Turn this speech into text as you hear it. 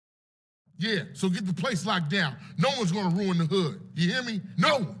Yeah, so get the place locked down. No one's gonna ruin the hood. You hear me?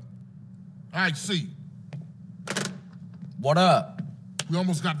 No one. All right, see. What up? We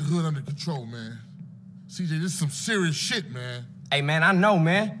almost got the hood under control, man. CJ, this is some serious shit, man. Hey, man, I know,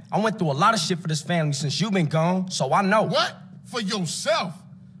 man. I went through a lot of shit for this family since you've been gone, so I know. What? For yourself,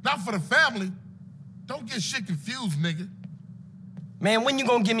 not for the family. Don't get shit confused, nigga. Man, when you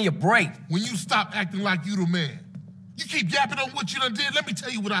gonna give me a break? When you stop acting like you the man. You keep yapping on what you done did, let me tell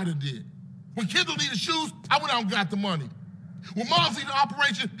you what I done did. When Kendall needed shoes, I went out and got the money. When Mars needed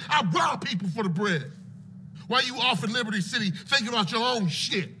operation, I robbed people for the bread. While you off in Liberty City thinking about your own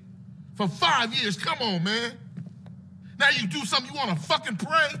shit. For 5 years, come on, man. Now you do something you wanna fucking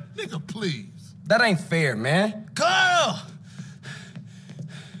pray? Nigga, please. That ain't fair, man. Carl!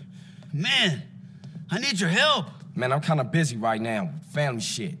 Man, I need your help. Man, I'm kinda busy right now with family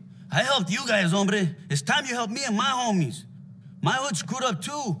shit. I helped you guys, hombre. It's time you help me and my homies. My hood's screwed up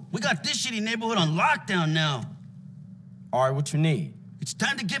too. We got this shitty neighborhood on lockdown now. All right, what you need? It's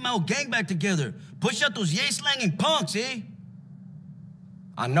time to get my old gang back together. Push out those yay-slanging punks, eh?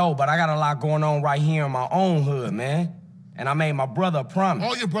 I know, but I got a lot going on right here in my own hood, man. And I made my brother a promise.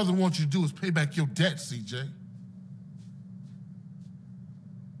 All your brother wants you to do is pay back your debt, CJ.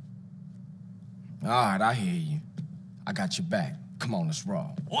 All right, I hear you. I got your back. Come on, let's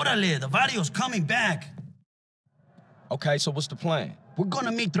roll. Orale, the Vario's coming back. Okay, so what's the plan? We're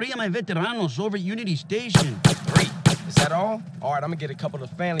gonna meet 3 of my veteranos over at Unity Station. 3? Is that all? All right, I'm gonna get a couple of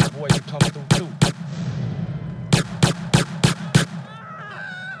the family boys to come through, too.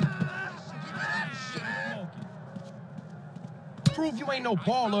 Prove you ain't no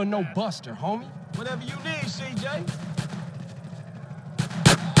baller or no buster, homie. Whatever you need, CJ.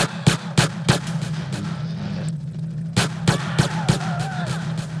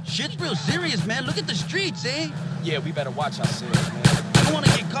 Shit's real serious, man. Look at the streets, eh? Yeah, we better watch ourselves, man. I don't want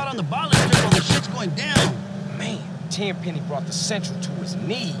to get caught on the baller strip while the shit's going down. Man, Tenpenny brought the Central to his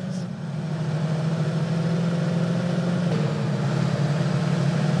knees.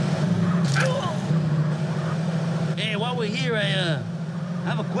 Hey, while we're here, I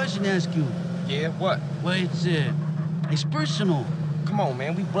have a question to ask you. Yeah, what? Well, it's personal. Come on,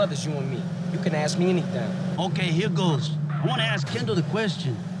 man, we brothers, you and me. You can ask me anything. Okay, here goes. I want to ask Kendall the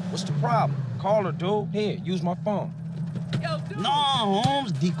question. What's the problem? Call her, dude. Here, use my phone. Yo, dude. No,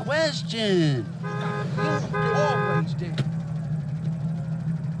 Holmes, the question. Always there.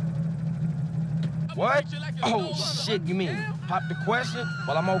 What? Oh, shit, you mean pop the question?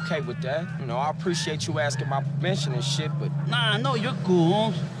 Well, I'm okay with that. You know, I appreciate you asking my permission and shit, but... Nah, I know you're cool,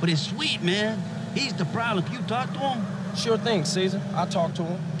 Holmes, but it's sweet, man. He's the problem. Can you talk to him? Sure thing, Caesar. I'll talk to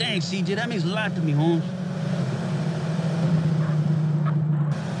him. Thanks, CJ. That means a lot to me, Holmes.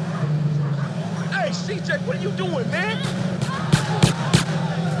 Hey, CJ, what are you doing, man?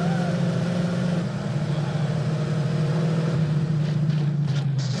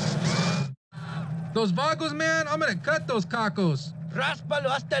 Those vagos, man, I'm gonna cut those cacos. Ráspalo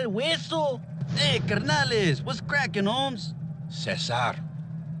hasta el hueso. Hey, carnales, what's cracking, Holmes? Cesar,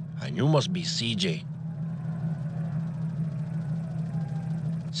 and you must be CJ.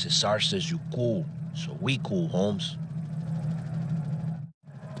 Cesar says you cool, so we cool, Holmes.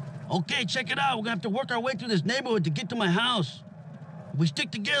 Okay, check it out. We're gonna have to work our way through this neighborhood to get to my house. If we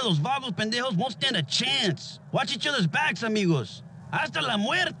stick together, those vagos pendejos won't stand a chance. Watch each other's backs, amigos. Hasta la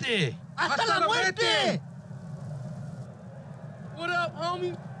muerte! Hasta la muerte! What up,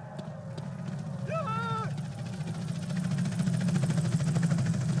 homie?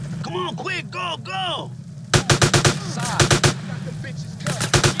 Come on, quick, go, go! Got the bitches cut.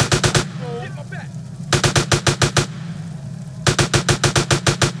 Get my back.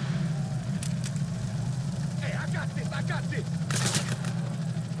 Hey, I got this, I got this.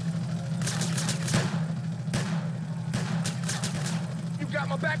 You got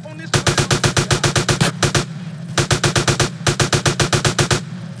my back on this one?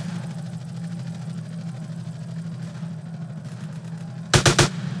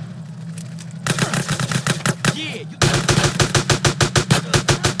 Yeah, you...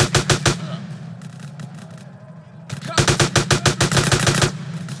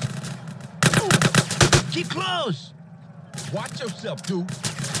 Keep close! Watch yourself, dude.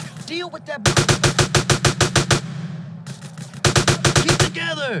 Deal with that... Keep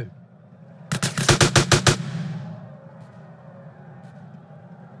together!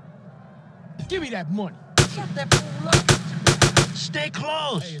 Give me that money. Shut that fool up. Stay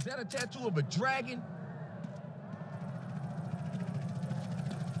close! Hey, is that a tattoo of a dragon?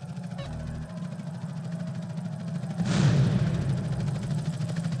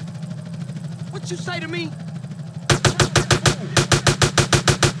 What you say to me?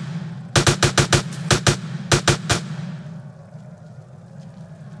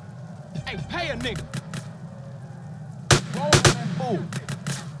 here, nigga. Roll on that fool.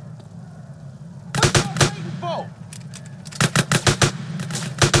 What y'all waiting for?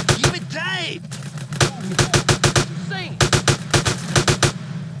 Keep it tight. What you saying?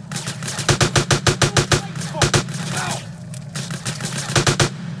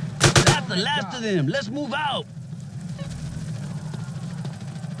 That's the last of them. Let's move out.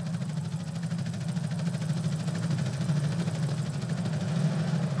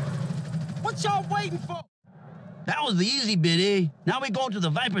 What y'all waiting for? That was the easy bit, eh? Now we're going to the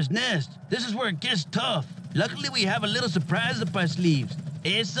Viper's Nest. This is where it gets tough. Luckily, we have a little surprise up our sleeves.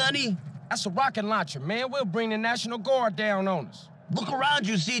 Eh, Sonny? That's a rocket launcher, man. We'll bring the National Guard down on us. Look around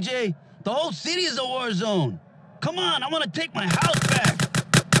you, CJ. The whole city is a war zone. Come on, I want to take my house back.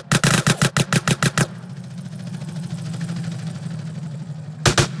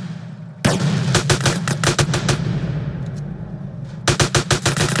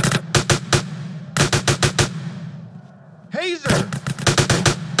 Hazer!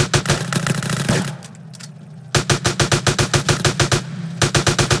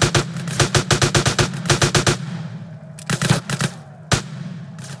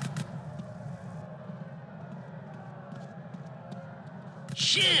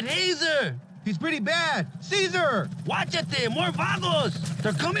 Shit, Hazer! He's pretty bad. Caesar! Watch it there, more vagos!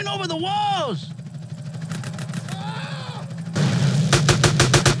 They're coming over the walls!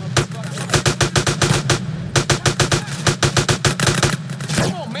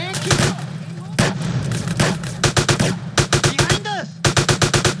 Come on, man. Keep up. Behind us!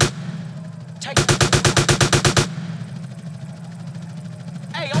 Take it.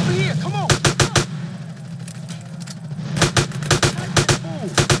 Hey, over here. Come on.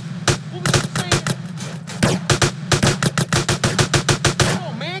 What was you saying? Come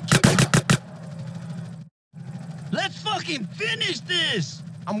on, man. Keep it up. Let's fucking finish this!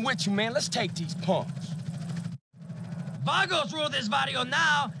 I'm with you, man. Let's take these punks. Vagos rule this barrio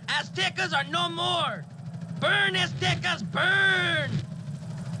now. Aztecas are no more. Burn, Aztecas, burn!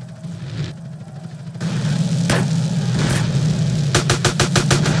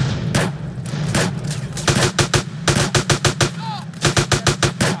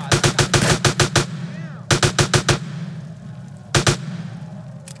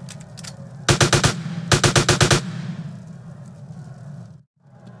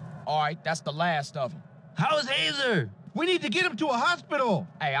 All right, that's the last of them. How's Hazer? We need to get him to a hospital.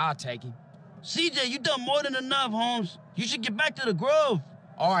 Hey, I'll take him. CJ, you done more than enough, Holmes. You should get back to the Grove.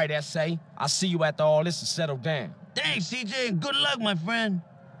 All right, S.A. I'll see you after all this is settled down. Thanks, CJ, and good luck, my friend.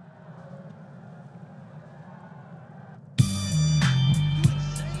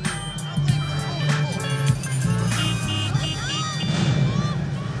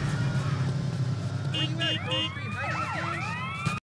 Where you at, Grove Street